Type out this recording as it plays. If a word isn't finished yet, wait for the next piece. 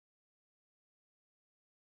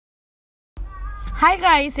Hi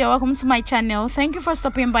guys, you're welcome to my channel. Thank you for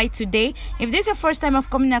stopping by today. If this is your first time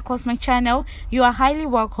of coming across my channel, you are highly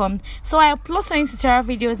welcome. So I upload some tutorial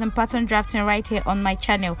videos and pattern drafting right here on my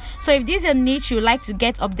channel. So if this is a niche you like to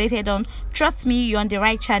get updated on, trust me, you're on the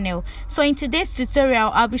right channel. So in today's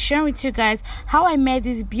tutorial, I'll be sharing with you guys how I made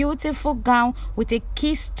this beautiful gown with a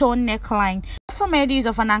Keystone neckline. I also made use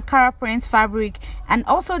of an Ankara print fabric, and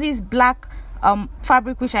also this black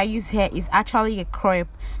fabric which I use here is actually a crepe.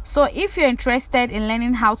 So if you're interested in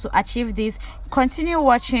learning how to achieve this, continue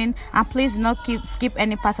watching and please do not skip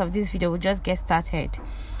any part of this video. We'll just get started.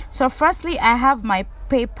 So firstly, I have my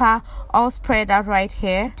paper all spread out right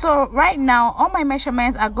here. So right now all my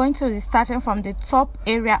measurements are going to be starting from the top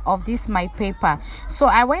area of this my paper. So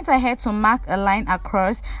I went ahead to mark a line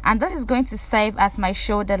across, and this is going to serve as my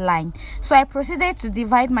shoulder line. So I proceeded to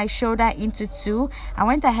divide my shoulder into two. I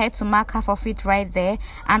went ahead to mark half of it right there,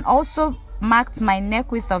 and also marked my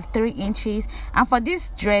neck width of 3 inches. And for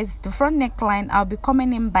this dress, the front neckline, I'll be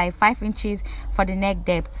coming in by 5 inches for the neck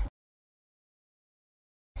depth.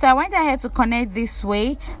 So I went ahead to connect this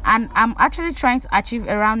way, and I'm actually trying to achieve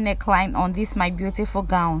a round neckline on this my beautiful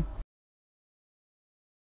gown.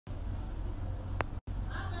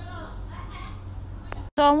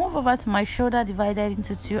 So I'll move over to my shoulder divided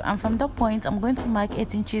into two, and from that point I'm going to mark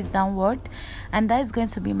 8 inches downward, and that is going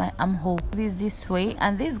to be my armhole. This way,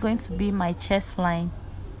 and this is going to be my chest line.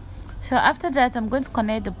 So after that, I'm going to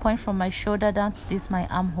connect the point from my shoulder down to this my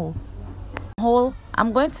armhole.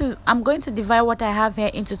 I'm going to divide what I have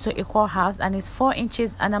here into 2 equal halves, and it's 4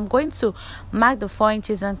 inches, and I'm going to mark the 4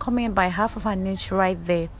 inches and come in by half of an inch right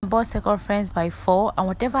there. Bust circumference by 4, and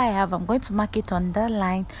whatever I have, I'm going to mark it on that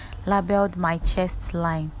line labeled my chest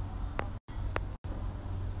line.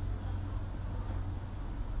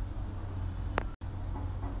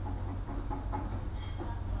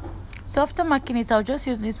 So after marking it, I'll just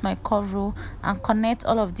use this my curve rule and connect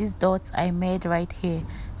all of these dots I made right here.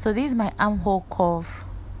 So this is my armhole curve.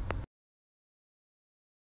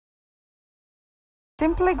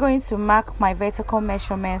 Simply going to mark my vertical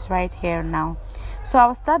measurements right here now. So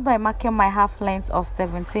I'll start by marking my half length of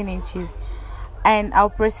 17 inches, and I'll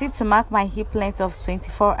proceed to mark my hip length of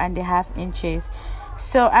 24.5 inches.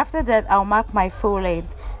 So after that, I'll mark my full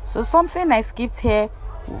length. So something I skipped here,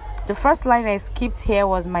 the first line I skipped here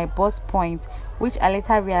was my bust point, which I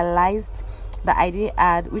later realized that I didn't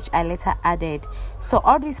add, which I later added. So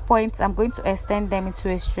all these points, I'm going to extend them into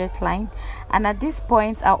a straight line, and at this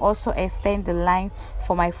point I'll also extend the line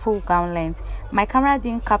for my full gown length. My camera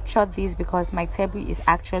didn't capture this because my table is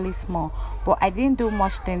actually small, but I didn't do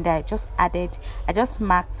much thing there. I just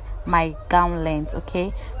marked my gown length.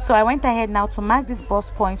 Okay, so I went ahead now to mark this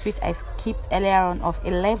bust point, which I skipped earlier on, of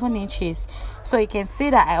 11 inches. So you can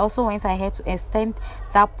see that I also went ahead to extend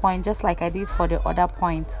that point just like I did for the other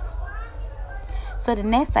points. So the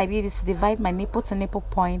next I did is to divide my nipple to nipple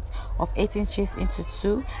point of 8 inches into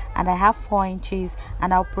 2, and I have 4 inches,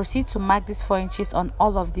 and I'll proceed to mark these 4 inches on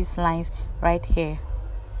all of these lines right here.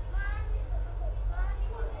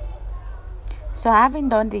 So having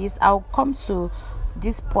done this, I'll come to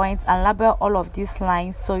this point and label all of these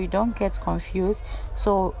lines so you don't get confused,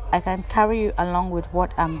 so I can carry you along with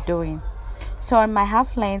what I'm doing. So on my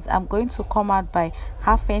half length, I'm going to come out by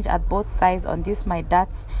 ½ inch at both sides on this my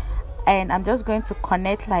darts, and I'm just going to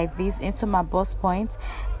connect like this into my bust point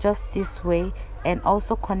just this way, and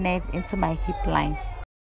also connect into my hip line.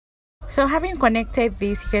 So having connected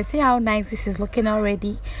this, you can see how nice this is looking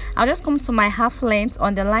already. I'll just come to my half length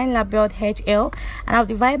on the line labeled HL, and I'll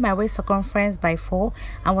divide my waist circumference by 4,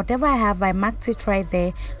 and whatever I have, I marked it right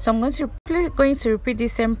there. So I'm going to repeat the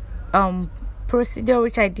same procedure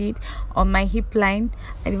which I did on my hip line.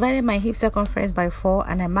 I divided my hip circumference by 4,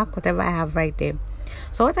 and I marked whatever I have right there.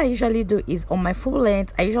 So what I usually do is, on my full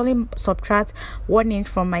length, I usually subtract 1 inch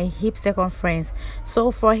from my hip circumference.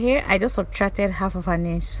 So for here, I just subtracted half of an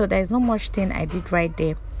inch, so there is not much thing I did right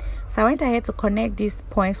there. So I went ahead to connect this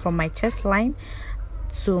point from my chest line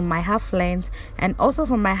to my half length, and also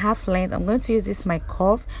from my half length I'm going to use this my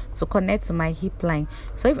curve to connect to my hip line.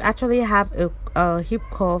 So if you actually have a hip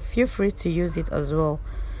curve, feel free to use it as well.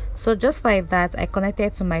 So just like that, I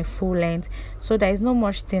connected to my full length. So there is no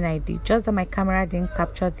much thing I did, just that my camera didn't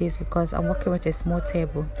capture this because I'm working with a small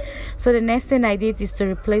table. So the next thing I did is to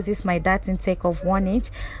replace this my dart intake of 1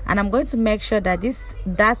 inch, and I'm going to make sure that this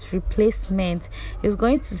dart replacement is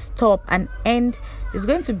going to stop and end, is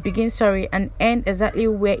going to begin and end exactly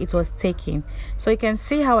where it was taken. So you can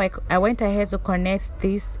see how I went ahead to connect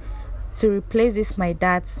this to replace this my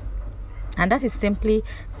darts, and that is simply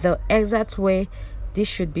the exact way this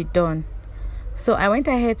should be done. So I went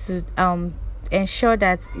ahead to ensure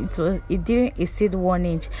that it didn't exceed 1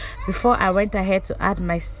 inch before I went ahead to add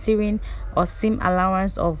my sewing or seam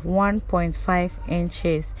allowance of 1.5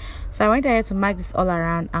 inches. So I went ahead to mark this all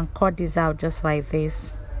around and cut this out just like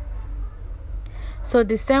this. So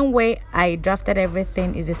the same way I drafted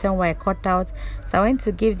everything is the same way I cut out. So I went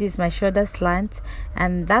to give this my shoulder slant,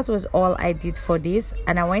 and that was all I did for this.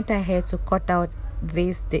 And I went ahead to cut out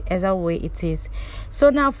this the other way it is.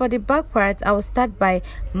 So now for the back part, I will start by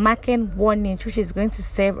marking 1 inch, which is going to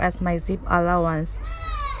serve as my zip allowance.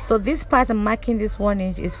 So this part I'm marking, this 1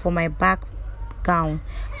 inch, is for my back gown.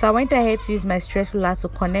 So I went ahead to use my straight ruler to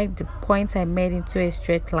connect the points I made into a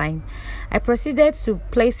straight line. I proceeded to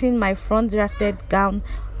placing my front drafted gown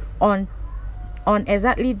on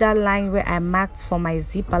exactly that line where I marked for my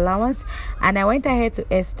zip allowance, and I went ahead to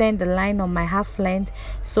extend the line on my half length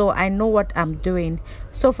so I know what I'm doing.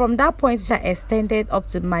 So from that point which I extended up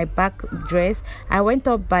to my back dress, I went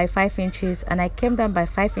up by 5 inches and I came down by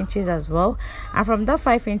 5 inches as well, and from that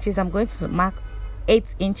 5 inches I'm going to mark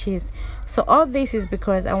 8 inches. So all this is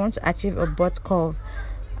because I want to achieve a butt curve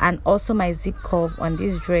and also my zip curve on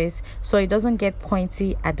this dress so it doesn't get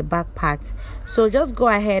pointy at the back part. So just go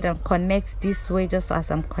ahead and connect this way just as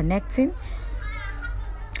I'm connecting.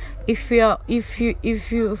 If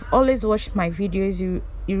you've always watched my videos, you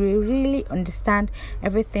will really understand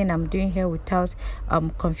everything I'm doing here without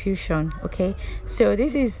confusion. Okay, so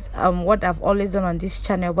this is what I've always done on this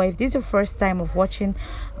channel, but if this is your first time of watching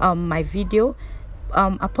my video,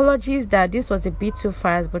 apologies that this was a bit too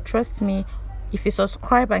fast, but trust me, if you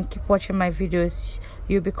subscribe and keep watching my videos,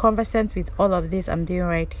 you'll be conversant with all of this I'm doing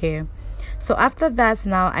right here. So after that,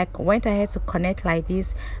 now I went ahead to connect like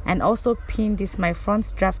this and also pin this my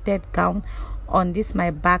front drafted gown on this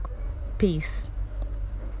my back piece.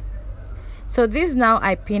 So this now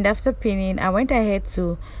I pinned. After pinning, I went ahead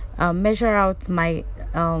to measure out my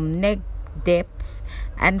neck depth,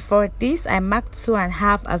 and for this I marked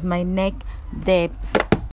 2.5 as my neck depth.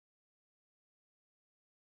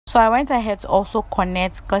 So I went ahead to also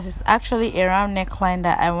connect because it's actually a round neckline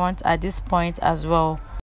that I want at this point as well.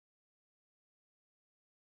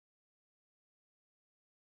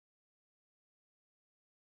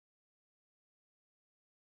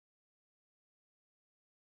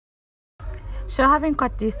 So having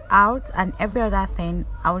cut this out and every other thing,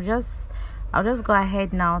 I'll just go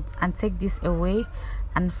ahead now and take this away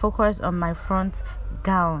and focus on my front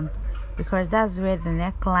gown, because that's where the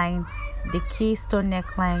neckline, the Keystone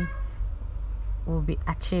neckline, will be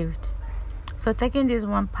achieved. So taking this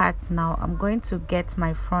one part now, I'm going to get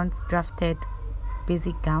my front drafted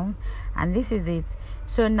basic gown, and this is it.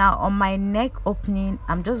 So now on my neck opening,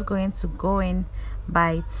 I'm just going to go in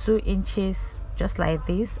by 2 inches just like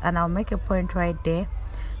this, and I'll make a point right there.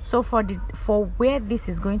 So for where this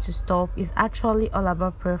is going to stop is actually all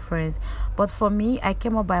about preference, but for me I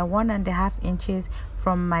came up by 1.5 inches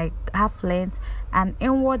from my half length, and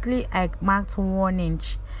inwardly I marked 1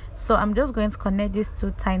 inch. So I'm just going to connect these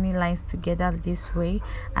two tiny lines together this way,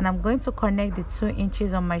 and I'm going to connect the 2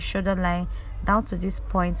 inches on my shoulder line down to this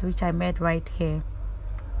point which I made right here.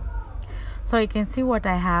 So you can see what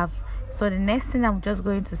I have. So the next thing I'm just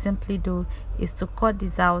going to simply do is to cut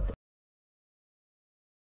this out.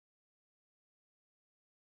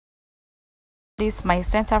 This my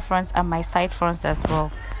center fronts and my side fronts as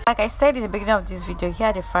well. Like I said in the beginning of this video, here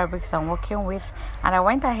are the fabrics I'm working with, and I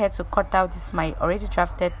went ahead to cut out this my already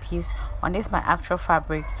drafted piece on this my actual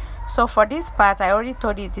fabric. So for this part, I already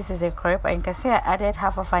told you this is a crepe, and you can see I added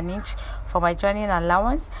 1/2 inch for my joining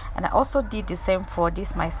allowance, and I also did the same for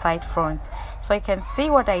this my side front. So you can see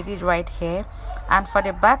what I did right here. And for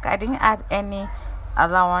the back, I didn't add any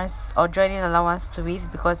allowance or joining allowance to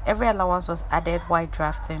it because every allowance was added while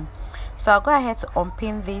drafting. So I'll go ahead to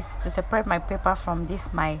unpin this to separate my paper from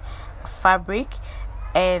this my fabric,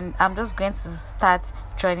 and I'm just going to start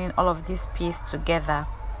joining all of this piece together.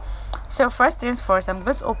 So first things first, I'm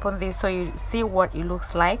going to open this so you see what it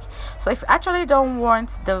looks like. So if you actually don't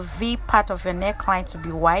want the V part of your neckline to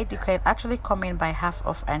be wide, you can actually come in by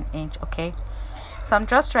 1/2 inch. Okay, so I'm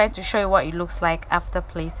just trying to show you what it looks like after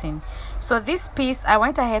placing. So this piece, I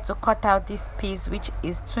went ahead to cut out this piece which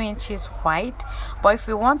is 2 inches wide, but if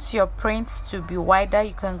you want your print to be wider,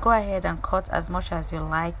 you can go ahead and cut as much as you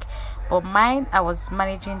like, but mine, I was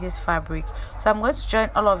managing this fabric. So I'm going to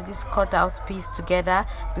join all of this cut out piece together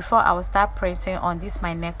before I will start printing on this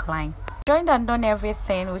my neckline. Joined and done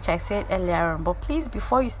everything which I said earlier on, but please,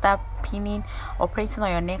 before you start pinning or printing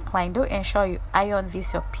on your neckline, do ensure you iron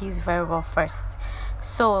your piece very well first.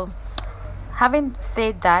 So having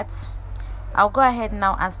said that, I'll go ahead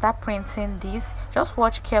now and start printing this. Just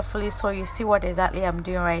watch carefully so you see what exactly I'm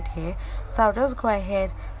doing right here. So I'll just go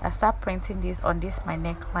ahead and start printing this on this my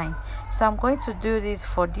neckline. So I'm going to do this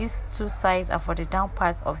for these two sides and for the down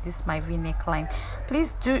part of this my V neckline.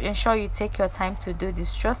 Please do ensure you take your time to do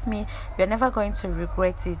this. Trust me, you're never going to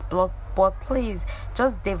regret it, but please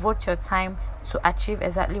just devote your time to achieve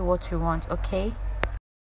exactly what you want, okay?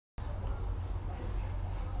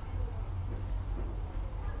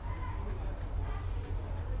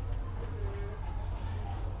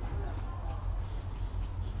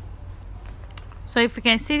 So if you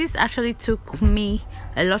can see, this actually took me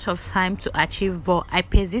a lot of time to achieve, but I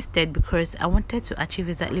persisted because I wanted to achieve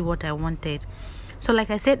exactly what I wanted. So like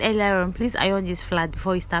I said earlier on, please iron this flat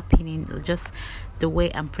before you start pinning, just the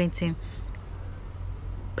way I'm printing.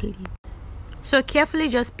 Please. So carefully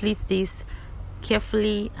just pleat this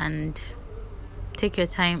carefully and take your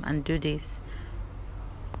time and do this.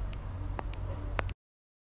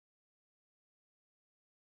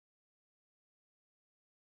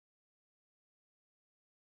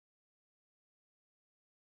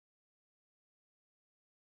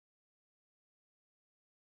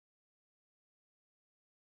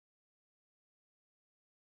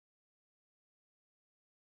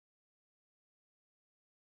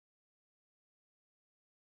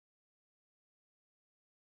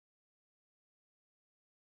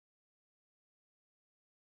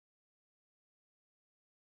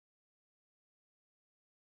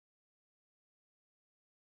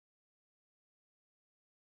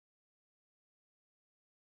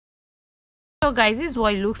 So guys, this is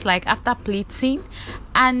what it looks like after pleating,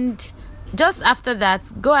 and just after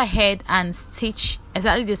that go ahead and stitch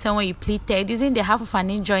exactly the same way you pleated using the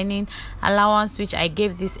 1/2 inch joining allowance which I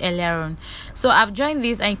gave this earlier on. So I've joined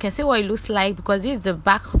this and you can see what it looks like because this is the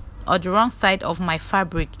back or the wrong side of my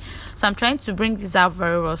fabric. So I'm trying to bring this out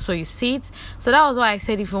very well so you see it. So that was why I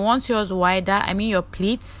said if you want yours wider, I mean your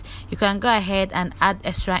pleats, you can go ahead and add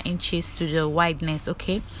extra inches to the wideness,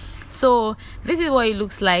 okay? So this is what it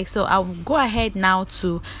looks like. So I'll go ahead now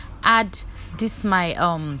to add this my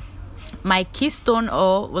keystone,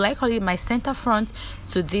 or will I call it my center front,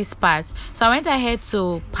 to this part. So I went ahead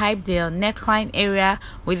to pipe the neckline area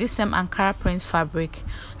with this same Ankara print fabric.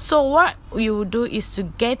 So what you will do is to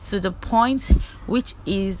get to the point which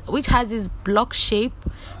has this block shape,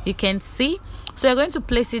 you can see. So you're going to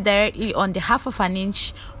place it directly on the 1/2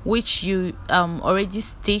 inch which you already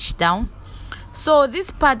stitched down. So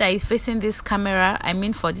this part that is facing this camera, I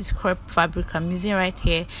mean for this crop fabric I'm using right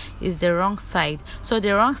here, is the wrong side. So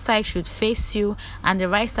the wrong side should face you and the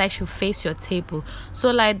right side should face your table.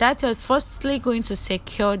 So like that, you're firstly going to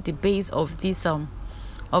secure the base of this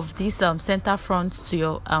center front to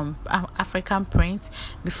your African print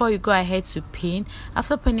before you go ahead to pin.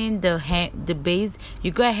 After pinning the base,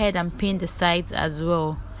 you go ahead and pin the sides as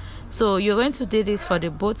well. So you're going to do this for the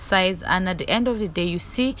both sides, and at the end of the day you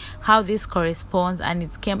see how this corresponds, and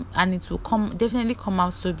it will definitely come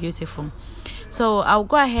out so beautiful. So I'll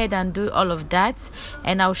go ahead and do all of that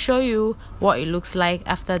and I'll show you what it looks like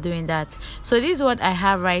after doing that. So this is what I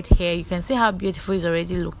have right here. You can see how beautiful it's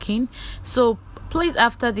already looking. So please,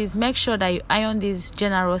 after this, make sure that you iron this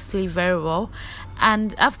generously very well,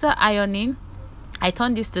 and after ironing I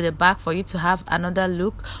turn this to the back for you to have another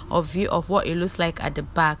look or view of what it looks like at the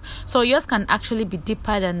back. So yours can actually be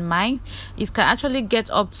deeper than mine. It can actually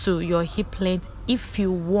get up to your hip length if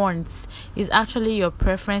you want. It's actually your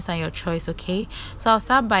preference and your choice, okay? So I'll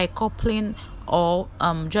start by coupling or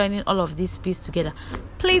joining all of these pieces together.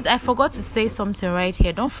 Please, I forgot to say something right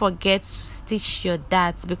here. Don't forget to stitch your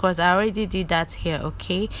darts because I already did that here,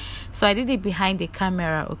 okay? So I did it behind the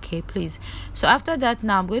camera, okay? Please. So after that,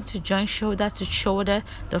 now I'm going to join shoulder to shoulder,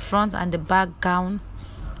 the front and the back gown,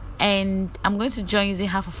 and I'm going to join using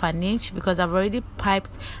 1/2 inch because I've already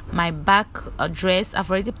piped my back dress. I've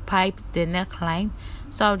already piped the neckline,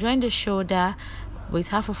 so I'll join the shoulder with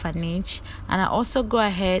 1/2 inch, and I also go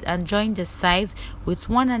ahead and join the sides with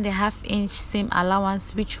 1.5 inch seam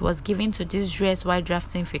allowance which was given to this dress while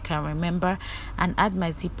drafting, if you can remember, and add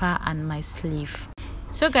my zipper and my sleeve.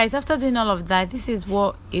 So guys, after doing all of that, this is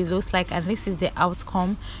what it looks like and this is the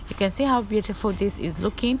outcome. You can see how beautiful this is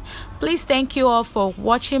looking. Please, thank you all for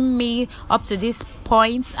watching me up to this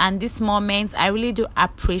point and this moment. I really do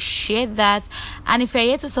appreciate that. And if you're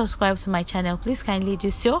yet to subscribe to my channel, please kindly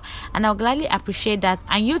do so, and I'll gladly appreciate that,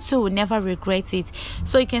 and you too will never regret it.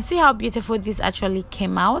 So you can see how beautiful this actually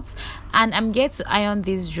came out, and I'm yet to iron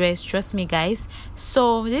this dress, trust me guys.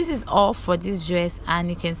 So this is all for this dress, and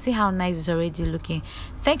you can see how nice it's already looking.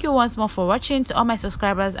 Thank you once more for watching. To all my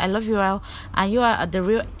subscribers, I love you all, and you are the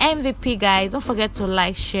real MVP guys. Don't forget to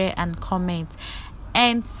like, share and comment.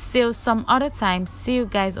 And till some other time, see you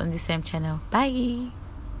guys on the same channel. Bye.